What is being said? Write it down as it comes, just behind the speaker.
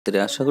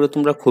আশা করি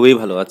তোমরা খুবই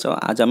ভালো আছো।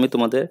 আজ আমি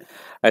তোমাদের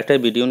একটা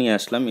ভিডিও নিয়ে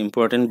আসলাম,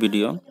 ইম্পর্টেন্ট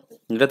ভিডিও।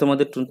 এটা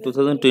তোমাদের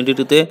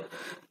 2022-তে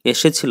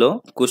এসেছিল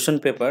question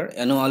paper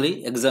annually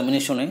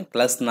এক্সামিনেশনে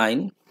class 9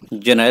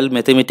 general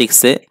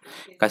ম্যাথমেটিক্সে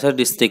Cachar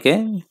ডিস্ট্রিক্টে।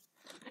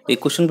 এই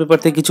কোশ্চেন পেপার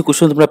থেকে কিছু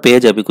কোশ্চেন তোমরা পেয়ে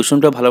যাবে।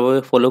 কোশ্চেনটা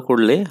ভালোভাবে ফলো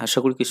করলে আশা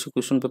করি কিছু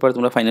কোশ্চেন পেপার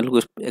তোমরা ফাইনাল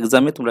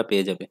এক্সামে তোমরা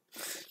পেয়ে যাবে।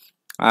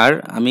 আর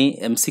আমি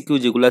এমসিকিউ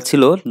যেগুলো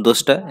ছিল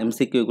 10টা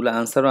এমসিকিউ, এগুলো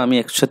আনসারও আমি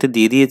একসাথে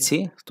দিয়ে দিয়েছি,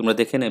 তোমরা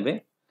দেখে নেবে।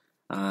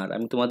 আর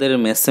আমি তোমাদের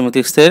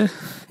ম্যাথমেটিক্সের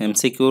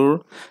এমসিকিউর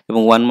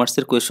এবং 1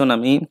 মার্কসের কোয়েশন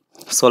আমি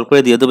সলভ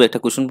করে দিয়ে দেবো। একটা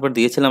কোয়েশন পেপার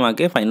দিয়েছিলাম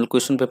আগে, ফাইনাল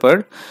কোয়েশন পেপার,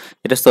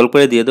 এটা সলভ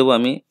করে দিয়ে দেবো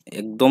আমি,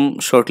 একদম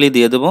শর্টলি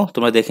দিয়ে দেবো,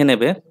 তোমরা দেখে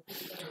নেবে।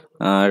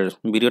 আর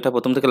ভিডিওটা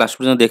প্রথম থেকে লাস্ট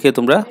পর্যন্ত দেখে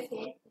তোমরা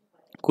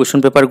কোয়েশন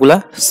পেপারগুলা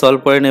সলভ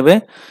করে নেবে।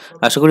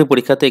 আশা করি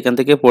পরীক্ষাতে এখান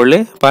থেকে পড়লে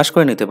পাস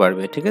করে নিতে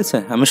পারবে। ঠিক আছে,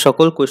 আমি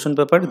সকল কোয়েশন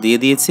পেপার দিয়ে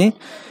দিয়েছি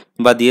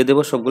বা দিয়ে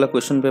দেবো, সবগুলা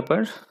question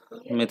paper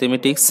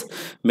mathematics,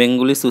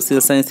 Bengali, social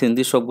science,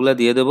 Hindi সবগুলা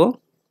দিয়ে দেবো,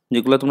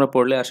 যেগুলো তোমরা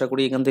পড়লে আশা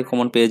করি এখান থেকে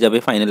কমন পেয়ে যাবে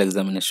ফাইনাল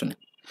এক্সামিনেশনে।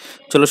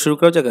 চলো শুরু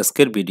করা যাক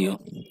আজকের video.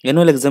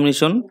 Annual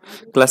examination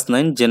class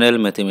 9 general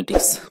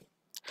mathematics,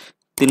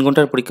 3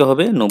 ঘন্টার পরীক্ষা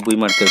হবে, 90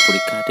 মার্কের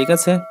পরীক্ষা। ঠিক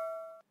আছে,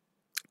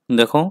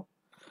 দেখো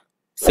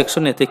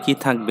সেকশন এতে কি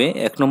থাকবে।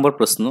 1 নম্বর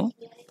প্রশ্ন,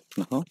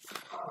 দেখো,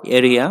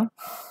 area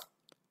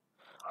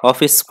of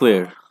A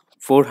square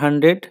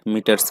 400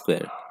 metre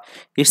square,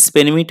 it's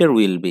perimeter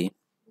will be.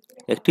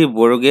 একটি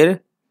বর্গের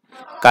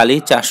কালি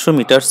 400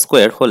 মিটার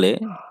স্কোয়ার হলে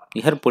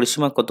ইহার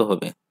পরিসীমা কত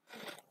হবে?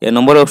 এ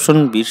নম্বর অপশন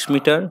 20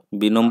 মিটার,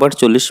 বি নম্বর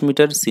 40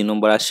 মিটার, সি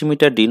নম্বর 80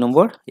 মিটার, ডি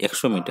নম্বর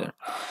 100 মিটার।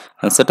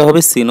 আনসারটা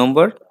হবে সি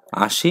নম্বর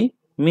 80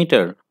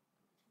 মিটার।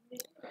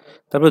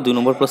 তারপরে 2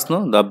 নম্বর প্রশ্ন,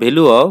 the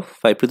value of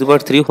 5 to the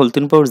power 3 whole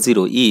 3 power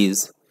 0 is.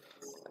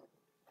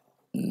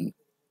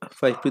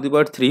 5 to the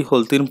power 3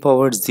 whole 3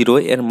 পাওয়ার 0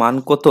 এর মান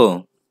কত?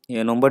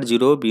 এ নম্বর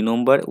 0, B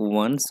number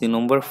 1, C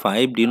number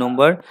 5, D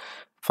number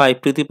 5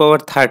 to the পাওয়ার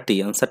 30।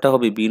 আনসারটা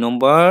হবে B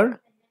নম্বর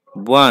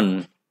 1।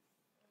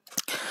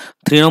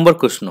 3 নম্বর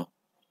প্রশ্ন,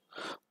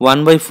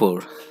 1/4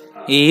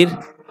 এর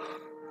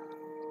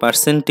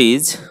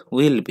পার্সেন্টেজ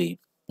উইল বি।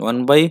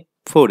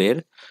 1/4 এর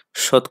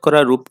শতকরা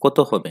রূপ কত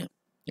হবে?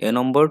 এ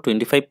নম্বর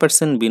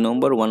 25%, বি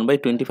নম্বর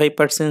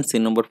 1/25%, সি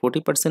নম্বর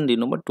 40%, ডি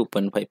নম্বর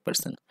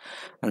 2.5%।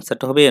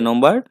 আনসারটা হবে এ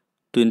নম্বর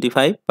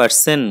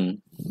 25%।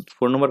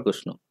 4 নম্বর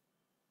প্রশ্ন,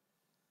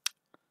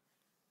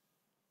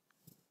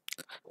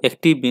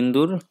 একটি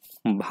বিন্দুর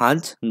ভাঁজ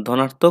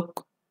ধনাত্মক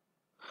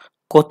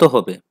কত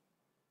হবে?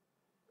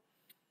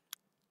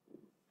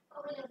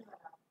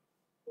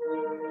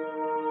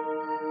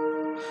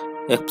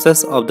 Axis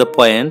of the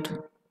point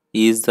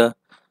is the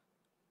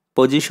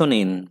position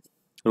in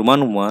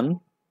Roman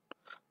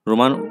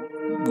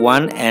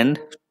 1 and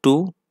 2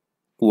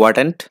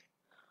 quadrant,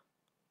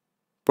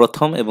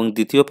 প্রথম এবং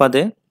দ্বিতীয়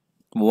পাদে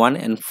 1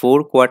 and 4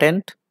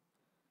 quadrant,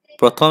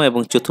 প্রথম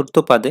এবং চতুর্থ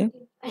পাদে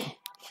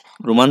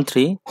রোমান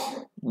 3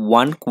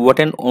 1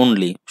 quadrant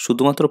only,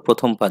 শুধুমাত্র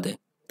প্রথম পাদে,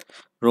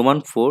 রোমান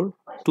 4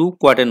 2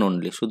 quadrant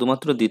only,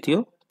 শুধুমাত্র দ্বিতীয়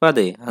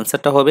পাদে।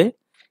 আনসারটা হবে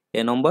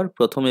এ নম্বর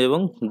প্রথম এবং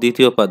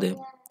দ্বিতীয় পাদে।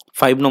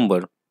 5 নম্বর,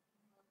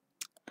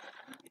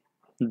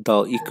 the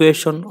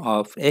equation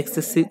of x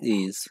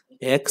is.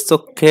 X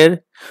অক্ষের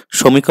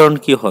সমীকরণ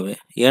কি হবে?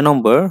 এ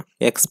নম্বর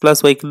x plus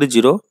Y equal to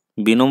 0,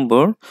 B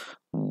number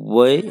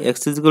Y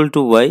x is equal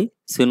to Y,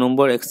 C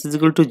number x is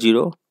equal to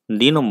 0,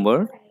 D number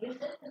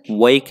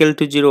Y equal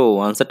to 0।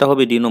 আনসারটা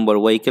হবে D number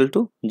Y equal to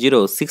 0।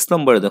 6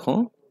 নম্বর দেখো,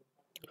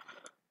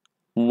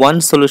 one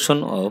solution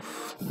of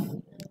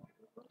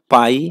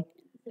pi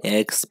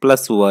x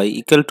plus Y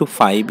equal to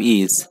 5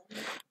 is.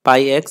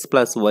 Pi x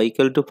plus Y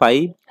equal to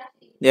 5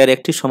 এর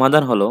একটি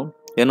সমাধান হলো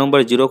এ নম্বর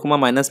 0,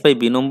 -5,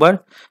 B নম্বর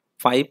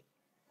 5,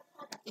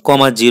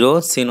 0,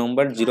 C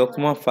নম্বর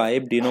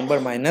 0,5, D নম্বর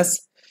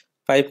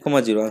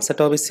 -5,0।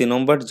 আনসারটা হবে C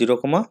নম্বর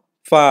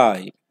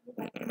 0,5।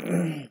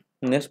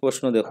 Next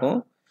প্রশ্ন দেখো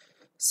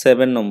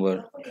 7 নম্বর,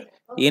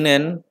 in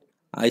an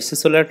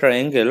আইসোসেলার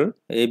triangle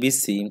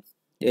ABC,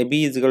 AB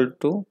is equal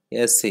to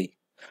AC,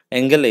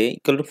 angle A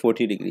equal to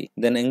 40 degree,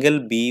 then angle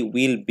B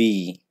will be।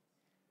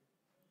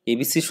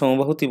 ABC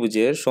সমবাহু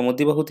ত্রিভুজের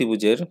সমদ্বিবাহু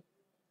ত্রিভুজের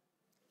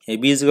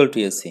AB is equal to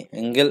AC,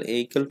 angle A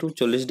equal to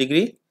 40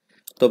 degree,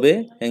 তবে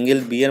angle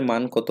B এর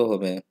মান কত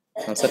হবে?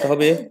 আনসারটা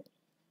হবে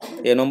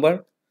এ নম্বর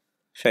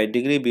 60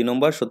 ডিগ্রি, বি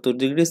নম্বর 70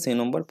 ডিগ্রি, সি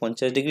নম্বর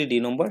 50 ডিগ্রি, ডি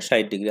নম্বর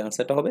 60 ডিগ্রি।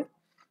 আনসারটা হবে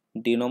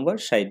ডি নম্বর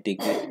 60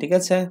 ডিগ্রি। ঠিক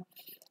আছে,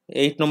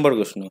 8 নম্বর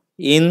প্রশ্ন,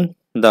 in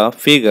the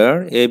figure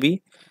AB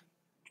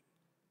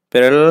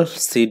parallel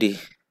CD,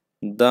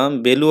 the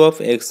value of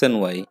x and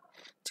Y.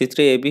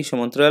 চিত্রে AB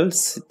সমান্তরাল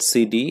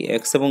CD,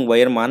 এক্স এবং ওয়াই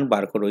এর মান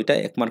বার করো। এটা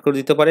 1 মার্কও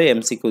দিতে পারে,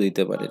 এমসিকিউ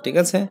দিতে পারে। ঠিক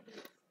আছে,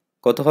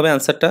 কত হবে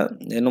আনসারটা?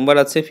 এ নম্বর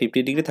আছে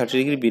 50 ডিগ্রি, 30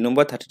 ডিগ্রি, বি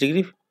নম্বর 30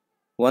 ডিগ্রি,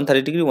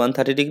 130 ডিগ্রি,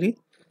 130 ডিগ্রি।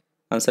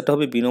 আনসারটা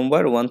হবে বি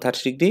নম্বর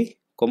 130 ডিগ্রি,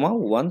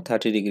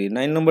 130 ডিগ্রি।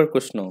 9 নম্বর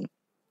প্রশ্ন,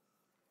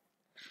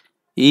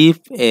 if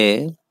a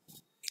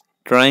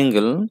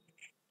triangle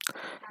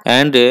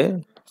and a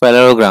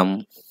parallelogram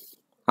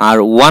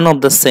are one of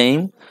the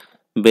same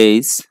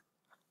base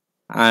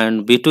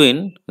and between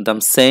them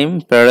same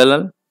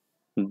parallel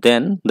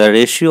then the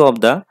ratio of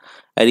the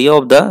area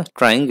of the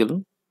triangle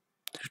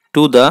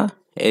to the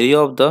area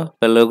of the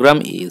parallelogram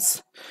is,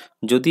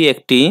 যদি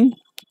একটি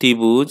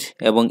ত্রিভুজ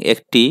এবং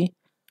একটি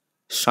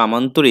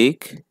সামান্তরিক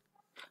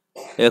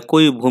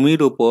একই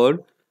ভূমির উপর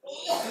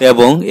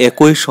এবং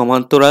একই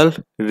সমান্তরাল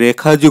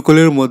রেখা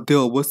যুগলের মধ্যে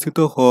অবস্থিত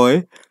হয়,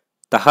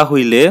 তাহা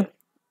হইলে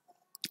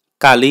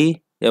কালি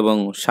এবং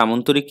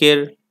সামান্তরিকের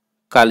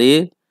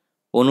কালির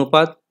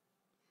অনুপাত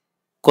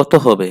কত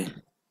হবে?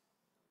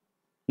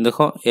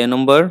 দেখো, এ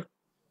নম্বর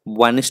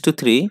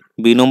 1:3,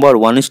 বি নম্বর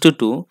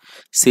 1:2,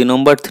 সি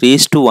নম্বর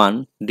 3:1,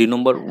 ডি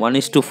নম্বর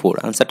 1:4।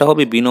 আনসারটা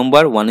হবে বি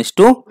নম্বর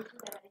 1:2।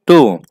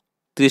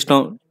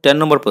 10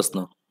 নম্বর প্রশ্ন,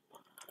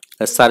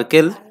 a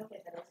circle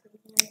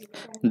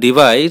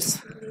divides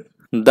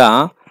the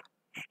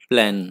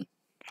plane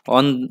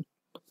on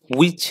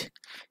which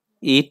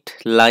it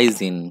lies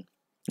in,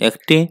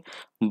 একটি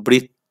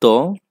বৃত্ত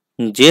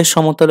যে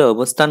সমতলে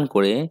অবস্থান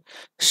করে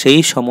সেই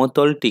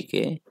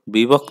সমতলটিকে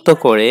বিভক্ত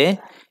করে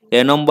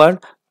এ নম্বর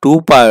 2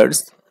 পার্টস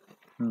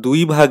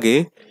 2 ভাগে,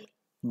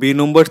 বি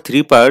নম্বর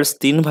 3 পার্টস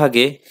 3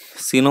 ভাগে,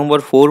 সি নম্বর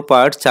 4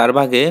 পার্টস 4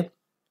 ভাগে,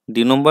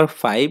 ডি নম্বর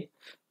 5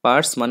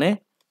 পার্টস মানে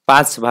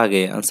 5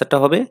 ভাগে। আনসারটা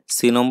হবে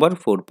C number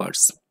 4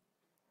 parts.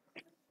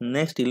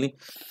 Next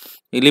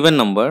 11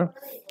 number,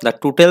 the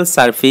total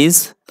surface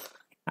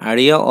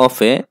area of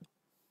a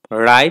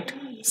right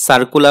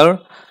circular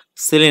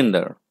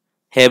cylinder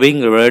having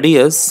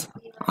radius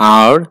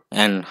r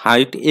and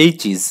height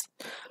h is,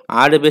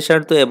 r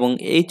ব্যাসার্ধ এবং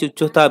h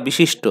উচ্চতা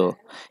বিশিষ্ট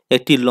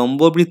একটি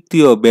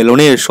লম্ববৃত্তীয়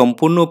বেলনের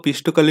সম্পূর্ণ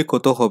পৃষ্ঠকালি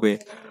কত হবে?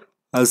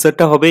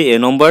 আনসারটা হবে এ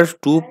নম্বর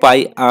 2 পাই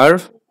r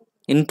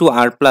into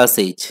r plus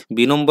h,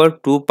 B নম্বর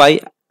 2 পাই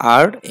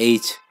r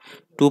h,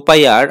 2 পাই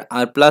r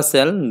r plus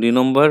l, D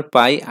নম্বর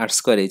পাই r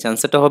স্কোয়ার h।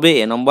 আনসারটা হবে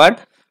এ নম্বর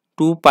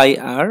 2 পাই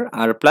r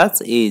r plus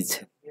h।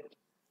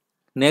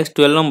 Next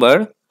 12 number,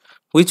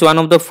 which one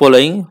of the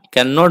following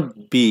cannot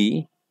be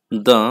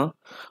the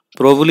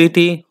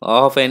probability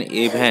of an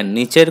event,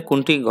 নিচের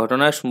কোনটি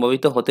ঘটনা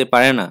সম্ভাবিত হতে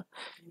পারে না?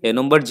 এ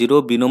নম্বর 0,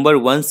 B নম্বর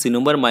 1, C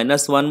নম্বর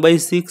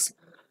 -1/6,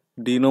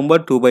 D নম্বর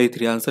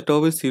 2/3। আনসারটা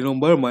হবে সি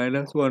নম্বর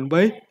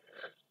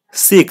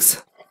 -1/6।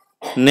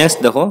 নেক্সট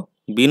দেখো,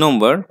 বি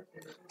নম্বর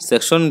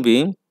সেকশন বি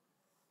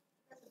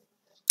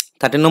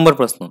 13 নম্বর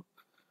প্রশ্ন,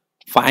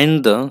 find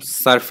the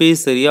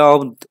surface area of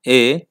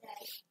a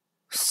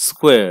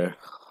square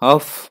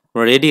of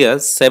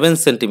radius 7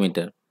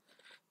 centimetre,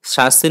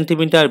 7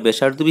 centimetre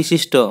ব্যাসার্ধ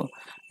বিশিষ্ট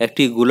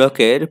একটি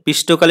গোলকের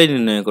পৃষ্ঠকালি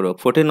নির্ণয় করো।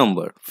 14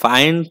 নম্বর,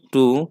 find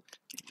two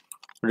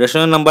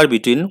rational number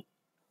between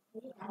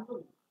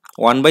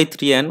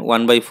 1/3 and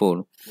 1/4,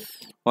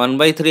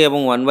 1/3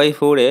 এবং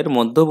 1/4 এর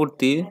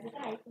মধ্যবর্তী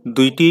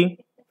দুইটি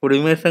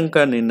পরিমেয়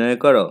সংখ্যা নির্ণয়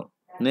করো।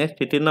 Next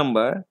 18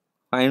 number,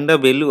 find the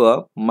value of,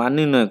 মান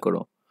নির্ণয়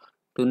করো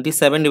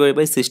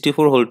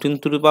 27/64 whole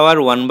to the power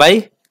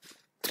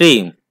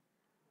 1/3।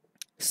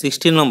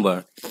 16 number,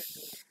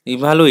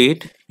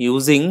 evaluate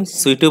using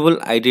suitable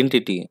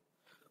identity,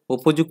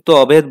 উপযুক্ত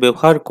অভেদ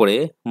ব্যবহার করে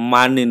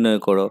মান নির্ণয়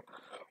করো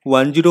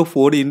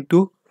 104 into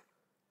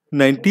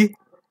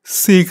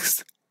 96।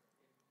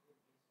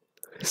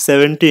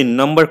 17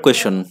 number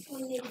question,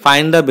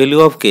 find the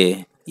value of k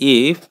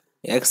if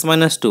x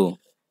minus 2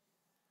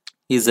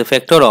 is a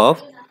factor of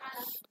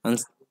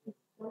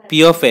p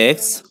of x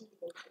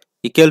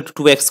equal to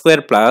 2x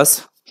square plus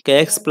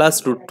kx plus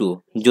root 2,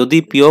 যদি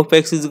p of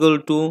x is equal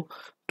to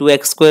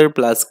 2x square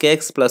plus kx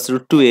plus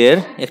root 2 এর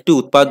একটি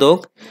উৎপাদক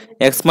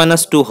x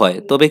minus 2 হয়,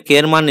 তবে k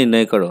এর মান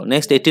নির্ণয় করো।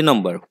 Next 18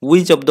 number,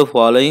 which of the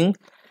following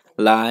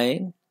lie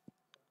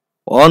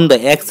on the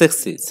x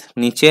axis,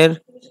 নিচের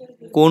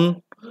কোন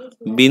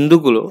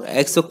বিন্দুগুলো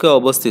x অক্ষে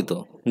অবস্থিত?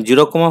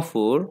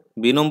 0,4,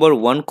 বি নম্বর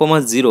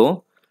 1,0,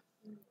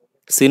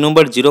 সি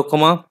নম্বর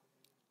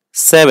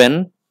 0,7,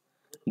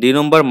 ডি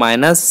নম্বর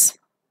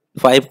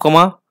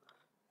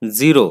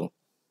 -5,0।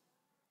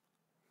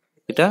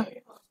 এটা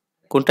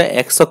কোনটা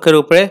x অক্ষের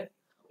উপরে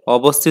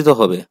অবস্থিত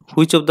হবে?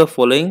 which of the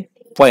following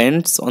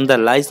points on the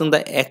lies on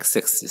the x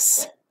axis,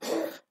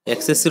 x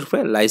axis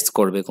উপরে লাইজ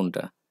করবে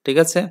কোনটা? ঠিক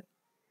আছে।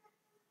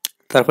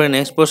 তারপরে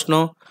নেক্সট প্রশ্ন,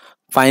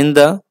 find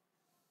the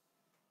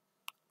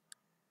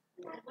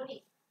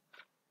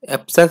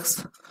abscess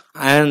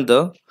and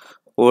the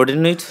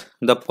ordinate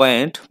the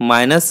point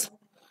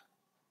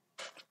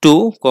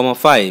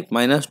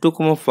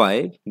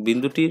 -2,5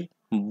 বিন্দুটির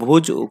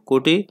ভুজ ও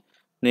কোটি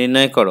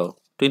নির্ণয় করো।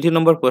 20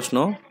 নম্বর প্রশ্ন,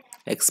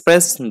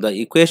 express the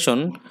equation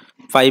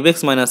 5x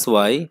minus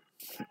y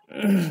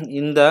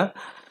in the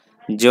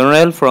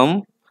general form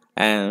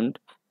and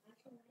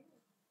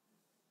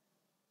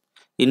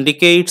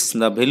indicates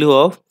the value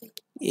of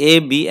a,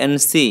 b and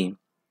c।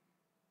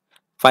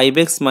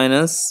 5x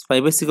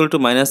equal to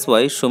minus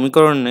y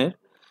সমীকরণের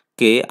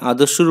কে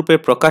আদর্শ রূপে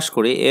প্রকাশ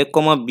করে a,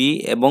 b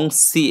এবং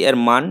c এর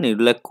মান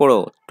নির্ণয় করো।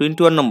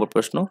 21 নম্বর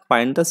প্রশ্ন,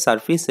 find the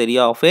surface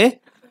area of a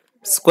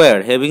square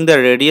having the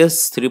radius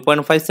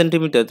 3.5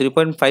 cm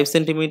 3.5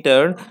 cm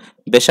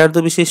ব্যাসার্ধ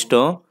বিশিষ্ট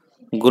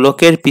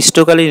গোলকের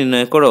পৃষ্ঠকালি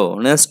নির্ণয় করো।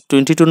 নেক্সট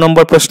 22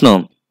 নম্বর প্রশ্ন,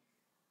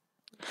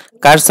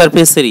 car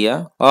surface area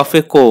of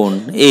a cone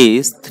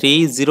is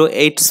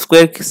 308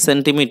 square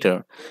centimeter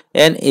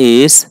and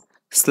its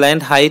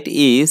slant height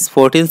is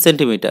 14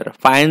 centimeter.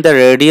 Find the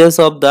radius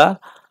of the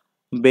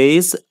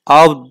base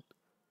of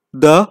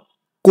the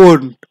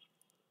cone.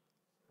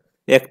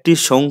 একটি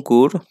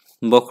শঙ্কুর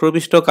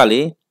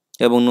বক্রপৃষ্ঠকালী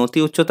এবং নতি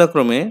উচ্চতা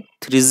ক্রমে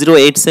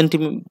 308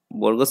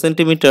 বর্গ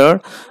সেন্টিমিটার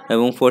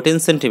এবং 14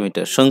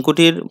 সেন্টিমিটার।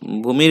 শঙ্কুটির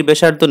ভূমির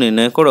ব্যাসার্ধ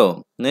নির্ণয় করো।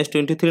 নেক্সট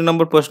 23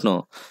 নম্বর প্রশ্ন।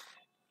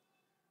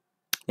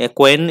 A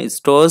coin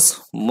stores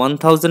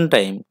 1000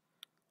 times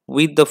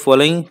with the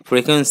following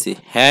frequency: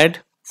 head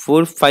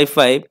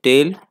 455,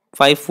 tail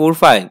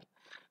 545.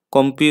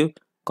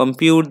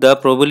 Compute the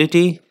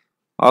probability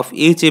of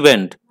each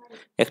event.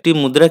 একটি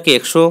মুদ্রাকে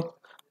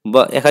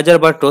 1000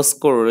 বার টস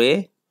করে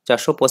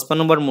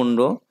 455 বার মুন্ড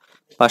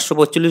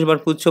 545 বার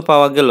পুচ্ছ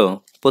পাওয়া গেল।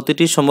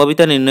 প্রতিটি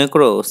সম্ভাবিতা নির্ণয়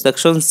করো।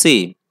 Section C.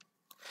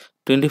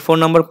 24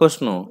 নম্বর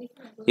প্রশ্ন।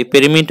 A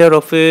perimeter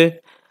of a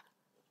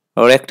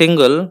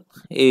rectangle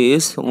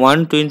is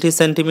 120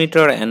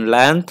 centimeter and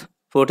length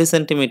 40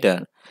 centimeter.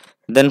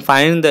 Then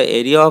find the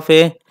area of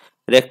a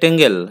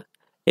rectangle.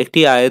 একটি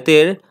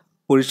আয়তের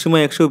পরিসীমা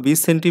 120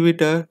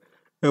 সেন্টিমিটার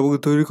এবং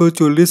দৈর্ঘ্য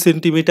 40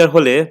 সেন্টিমিটার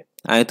হলে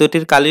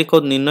আয়তটির কালির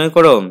কোণ নির্ণয়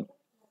করো।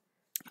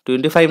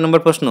 25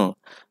 নম্বর প্রশ্ন।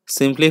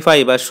 সিম্পলিফাই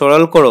বা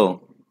সরল করো।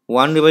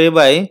 1 divided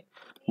by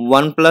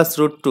 1 plus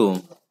root 2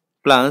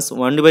 plus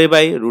 1 divided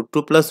by root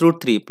 2 plus root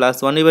 3 plus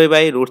 1 divided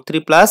by root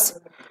 3 plus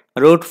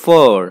root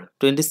 4.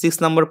 26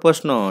 নম্বর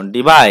প্রশ্ন।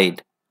 Divide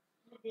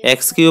x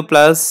cube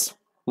plus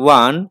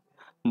 1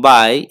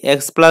 by x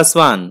plus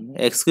 1.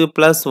 x cube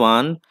plus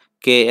 1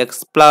 K x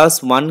plus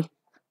 1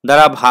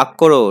 দ্বারা ভাগ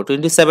করো।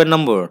 27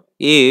 নম্বর।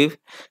 if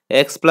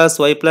x plus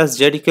y plus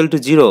z equal to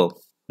 0,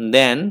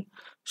 then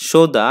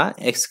show the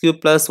x cube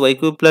plus y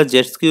cube plus z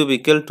cube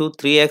equal to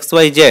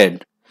 3xyz.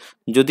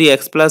 যদি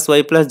x plus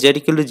y plus z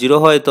equal to 0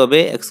 হয় তবে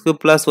x cube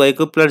plus y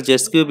cube plus z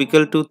cube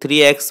equal to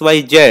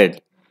 3xyz.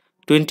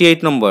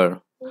 28 number.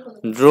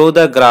 Draw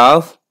the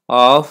graph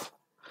of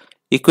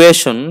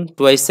equation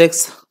twice x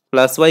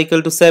plus y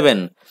equal to 7.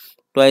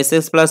 Twice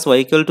x plus y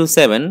equal to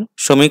 7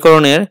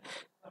 সমীকরণের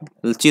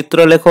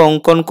চিত্রলেখ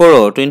অঙ্কন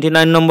করো।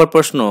 29 নম্বর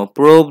প্রশ্ন।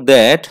 Prove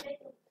that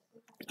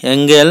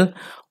angle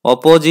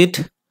opposite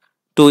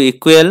to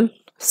equal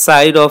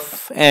side of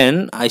an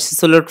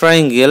isosceles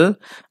triangle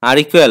are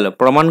equal.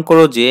 প্রমাণ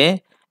করো যে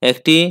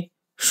একটি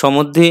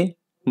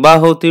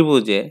সমদ্বিবাহু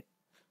ত্রিভুজে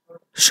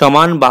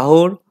সমান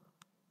বাহুর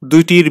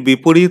দুইটির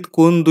বিপরীত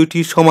কোণ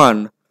দুইটি সমান।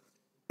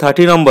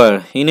 30 নম্বর।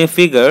 In a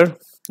figure,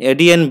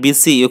 AD and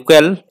BC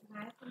equal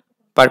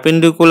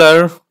perpendicular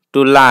to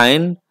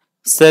line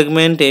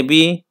segment AB,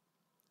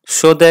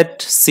 show that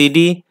CD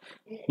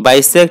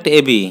bisect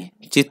AB.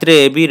 চিত্রে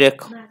AB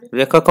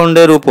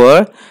রেখাখণ্ডের উপর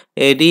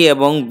AD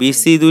এবং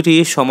BC দুটি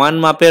সমান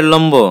মাপের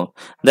লম্ব।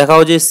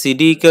 দেখাও যে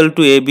CD equal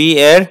to AB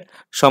এর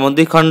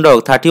সমদ্বিখণ্ডক।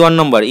 31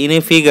 নম্বর। In a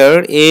figure,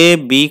 A,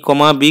 B,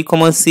 B,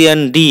 C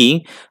and D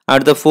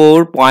are the 4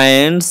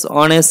 points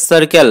on a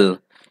circle.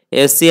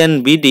 AC and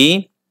BD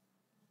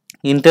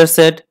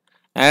intersect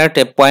at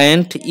a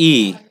point E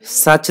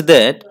such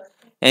that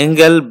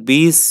angle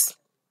BEC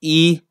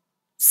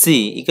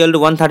equal to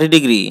 130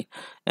 degree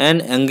and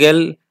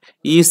angle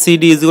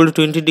ECD is equal to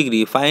 20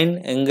 degree. Find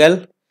angle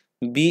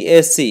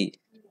BAC.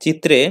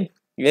 চিত্রে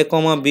A,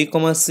 B,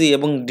 C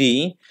এবং D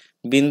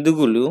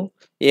বিন্দুগুলো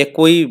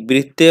একই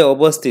বৃত্তে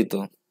অবস্থিত।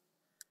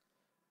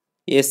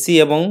 AC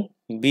এবং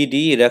BD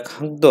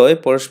রেখাদ্বয়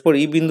পরস্পর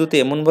এই বিন্দুতে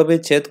এমনভাবে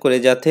ছেদ করে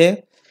যাতে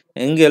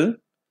angle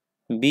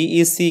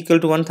BEC equal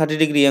to 130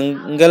 degree,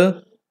 angle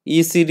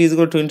ECD is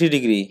equal to 20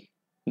 degree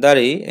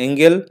দ্বারা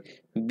অ্যাঙ্গেল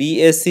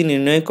BAC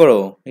নির্ণয় করো।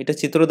 এটা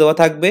চিত্র দেওয়া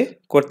থাকবে,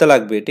 করতে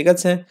লাগবে, ঠিক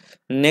আছে।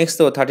 Next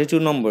 32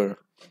 number.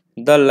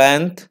 The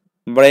length,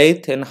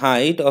 breadth and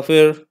height of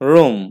a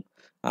room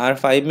are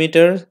 5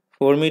 meter,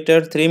 4 meter,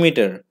 3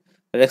 meter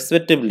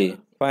respectively.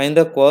 Find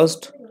the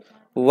cost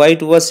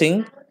whitewashing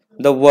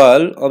the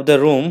wall of the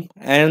room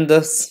and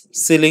the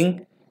ceiling.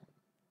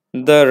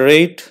 The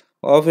rate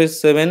of is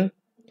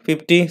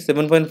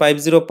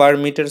 7.50 per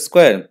meter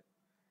square.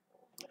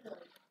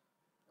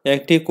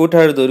 একটি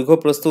কোঠার দৈর্ঘ্য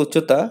প্রস্থ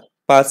উচ্চতা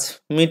 5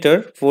 metre,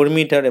 4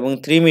 metre এবং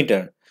 3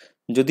 metre.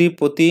 যদি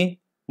প্রতি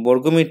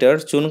বর্গমিটার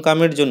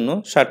চুনকামের জন্য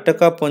 60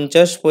 টাকা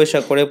 50 পয়সা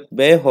করে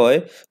ব্যয় হয়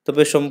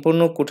তবে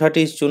সম্পূর্ণ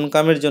কোঠাটি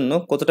চুনকামের জন্য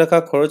কত টাকা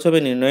খরচ হবে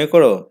নির্ণয়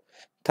করো।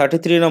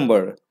 33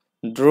 নম্বর।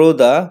 Draw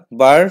the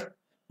bar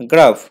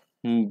graph.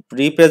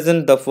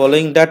 Represent the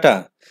following data.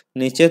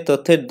 নিচে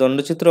তথ্যের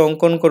দণ্ডচিত্র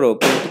অঙ্কন করো।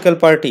 পলিটিক্যাল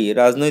পার্টি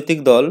রাজনৈতিক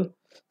দল।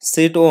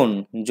 সিট ওন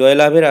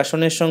জয়লাভের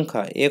আসনের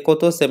সংখ্যা। এ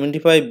কত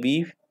 75, বি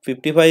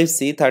 55,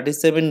 সি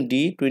 37,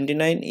 ডি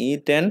 29, ই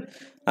 10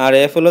 আর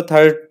এফ হলো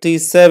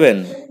 37।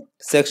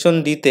 সেকশন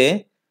ডিতে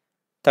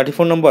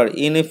 34 নম্বর।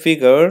 In a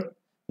figure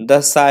the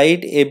side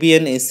AB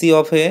and AC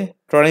of a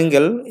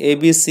triangle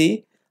ABC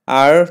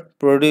are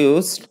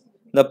produced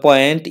the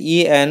point E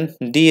and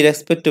D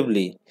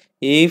respectively.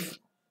 If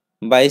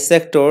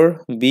bisector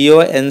BO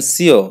and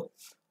CO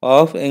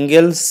of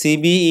angle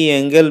CBE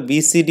angle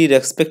BCD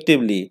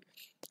respectively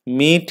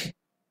meet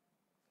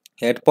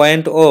at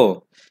point O,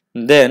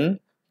 Then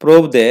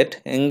prove that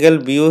angle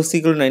BOC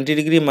equal to 90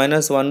 degree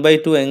minus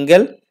 1/2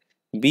 angle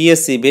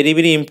BSC, very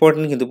very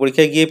important, কিন্তু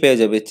পরীক্ষায় গিয়ে পেয়ে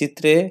যাবে।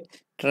 চিত্রে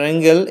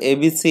triangle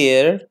ABC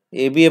এর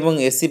AB এবং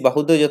AC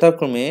বাহুদ্বয়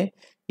যথাক্রমে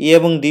E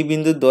এবং D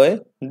বিন্দুদ্বয়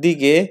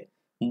দিকে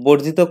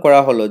বর্ধিত করা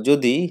হলো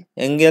যদি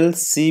অ্যাঙ্গেল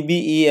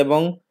CBE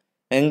এবং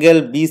অ্যাঙ্গেল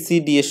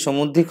BCD এর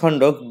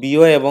সমদ্বিখণ্ডক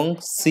BO এবং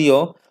CO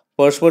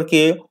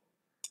পরস্পরকে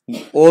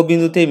ও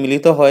বিন্দুতে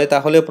মিলিত হয়,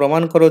 তাহলে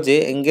প্রমাণ করো যে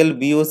angle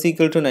BOC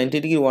equal to 90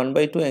 degree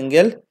 1/2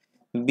 angle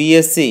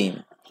BSC।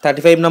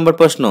 35 নম্বর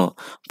প্রশ্ন,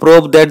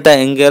 prove that the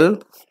angle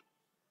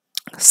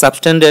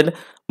subtended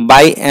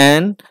by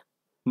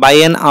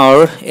an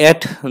hour at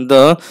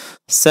the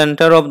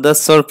center of the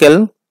circle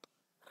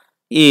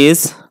is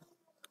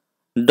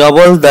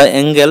double the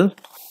angle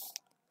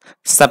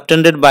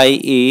subtended by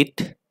it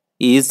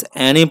is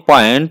any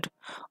point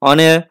on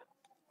a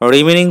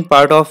remaining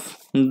part of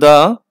the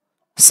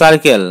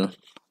circle.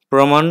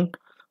 প্রমাণ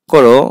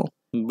করো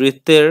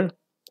বৃত্তের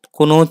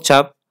কোনো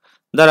চাপ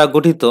দ্বারা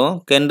গঠিত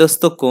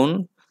কেন্দ্রস্থ কোণ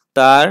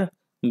তার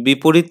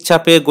বিপরীত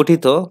চাপে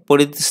গঠিত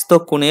পরিস্থ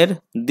কোণের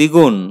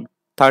দ্বিগুণ।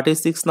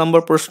 36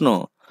 নম্বর প্রশ্ন,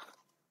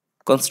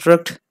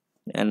 construct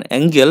an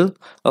angle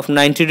of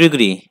 90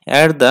 degree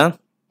at the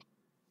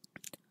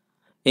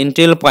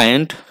initial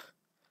point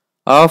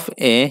of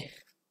a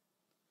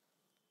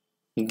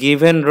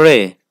given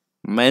ray.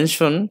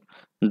 Mention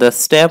the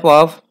step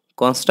of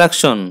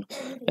construction.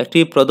 একটি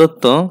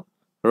প্রদত্ত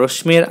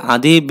রশ্মির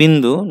আদি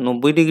বিন্দু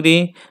 90 ডিগ্রি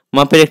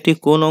মাপের একটি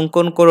কোণ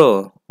অঙ্কন করো।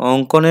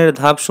 অঙ্কনের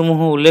ধাপসমূহ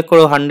উল্লেখ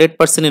করো।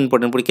 100%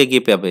 ইম্পর্টেন্ট, পরীক্ষায়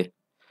গিয়ে পাবে।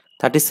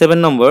 37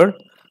 নম্বর,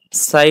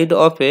 side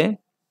of a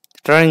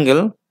triangle.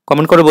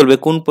 Comment করে বলবে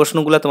কোন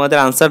প্রশ্নগুলো তোমাদের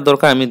আনসার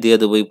দরকার, আমি দিয়ে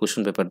দেবো এই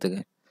কোশ্চেন পেপার থেকে।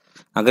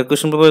 আগের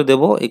কোশ্চেন পেপার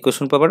দেবো, এই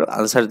কোশ্চেন পেপার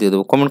আনসার দিয়ে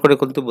দেবো। কমেন্ট করে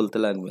কিন্তু বলতে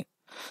লাগবে।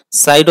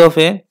 Side of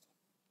A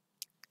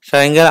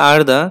triangle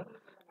are the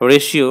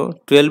ratio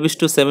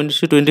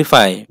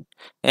 12:70:25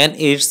 and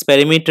its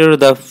perimeter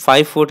the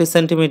 540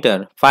 cm.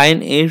 Find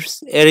its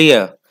area.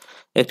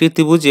 একটি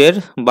ত্রিভুজের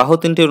বাহু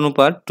তিনটির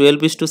অনুপাত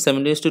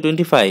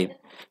 12:70:25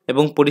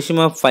 এবং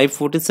পরিসীমা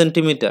 540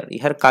 cm।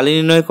 ইহার কালি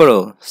নির্ণয় করো।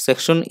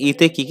 সেকশন ই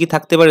তে কি কি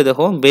থাকতে পারে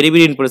দেখো, ভেরি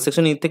ভেরি ইম্পর্টেন্ট।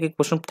 সেকশন ই থেকে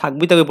প্রশ্ন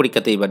থাকবে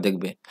পরীক্ষাতে, এবার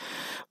দেখবে।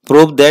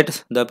 Prove that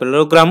the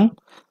parallelogram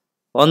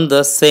on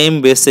the same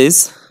basis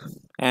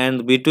and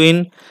between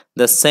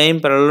the same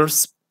parallels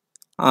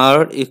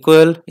are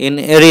equal in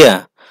area.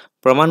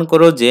 প্রমাণ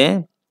করো যে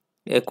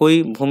একই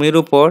ভূমির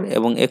উপর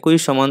এবং একই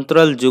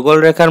সমান্তরাল যুগল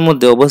রেখার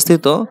মধ্যে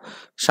অবস্থিত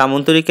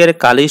সামান্তরিকের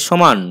কালি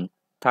সমান।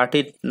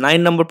 39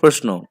 নম্বর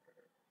প্রশ্ন,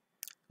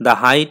 the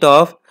height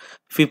of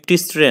 50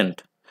 student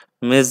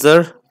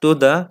measure to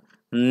the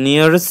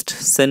nearest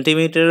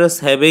centimeters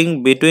having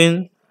between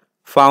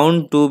found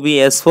to be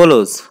as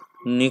follows.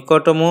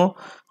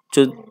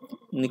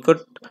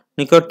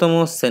 নিকটতম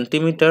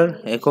সেন্টিমিটার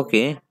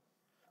এককে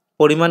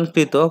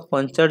পরিমাণকৃত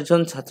 50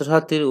 জন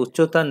ছাত্রছাত্রীর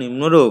উচ্চতা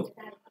নিম্নরূপ।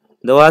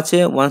 দেওয়া আছে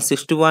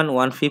 161,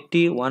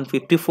 150,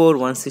 154,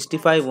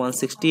 165,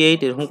 168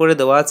 এরকম করে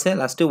দেওয়া আছে,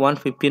 লাস্টে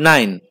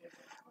 159।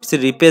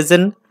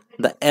 Represent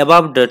the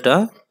above data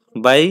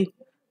by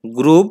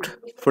grouped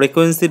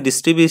frequency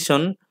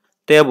distribution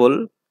table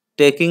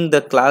taking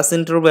the class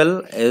interval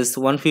S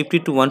 150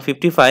 to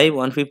 155,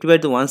 155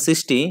 to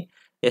 160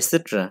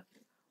 etcetera.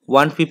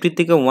 150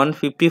 থেকে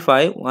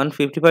 155,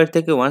 155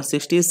 থেকে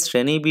 160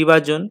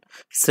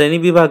 শ্রেণী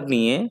বিভাগ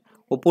নিয়ে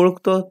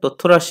উপরোক্ত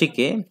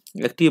তথ্যরাশিকে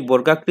একটি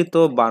বর্গাকৃত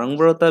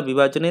বারংবারতা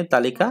বিভাজনের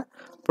তালিকা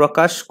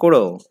প্রকাশ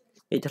করো।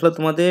 এটা হলো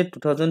তোমাদের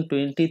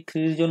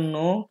 2023 জন্য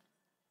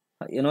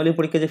অ্যানুয়ালি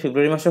পরীক্ষা, যে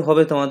ফেব্রুয়ারি মাসে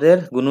হবে তোমাদের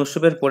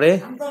গুণোৎসবের পরে।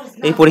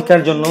 এই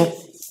পরীক্ষার জন্য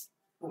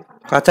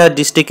কাছাড়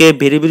ডিস্ট্রিক্টে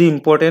very very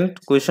important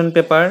question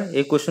paper.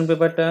 এই কোয়েশ্চেন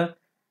পেপারটা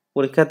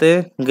পরীক্ষাতে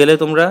গেলে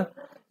তোমরা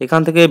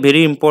এখান থেকে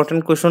ভেরি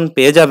ইম্পর্টেন্ট কোয়েশ্চেন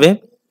পেয়ে যাবে।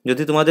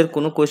 যদি তোমাদের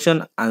কোনো কোয়েশ্চেন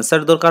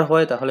আনসার দরকার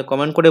হয় তাহলে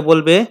কমেন্ট করে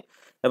বলবে,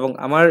 এবং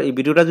আমার এই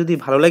ভিডিওটা যদি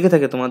ভালো লেগে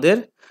থাকে তোমাদের,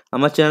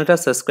 আমার চ্যানেলটা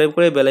সাবস্ক্রাইব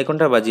করে বেল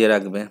আইকনটা বাজিয়ে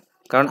রাখবে,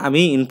 কারণ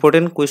আমি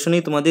ইম্পর্টেন্ট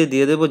কোয়েশ্চেনই তোমাদের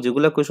দিয়ে দেবো,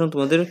 যেগুলো কোয়েশ্চেন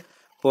তোমাদের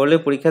পড়লে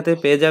পরীক্ষাতে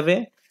পেয়ে যাবে।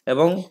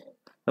 এবং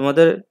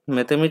তোমাদের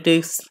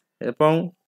ম্যাথমেটিক্স এবং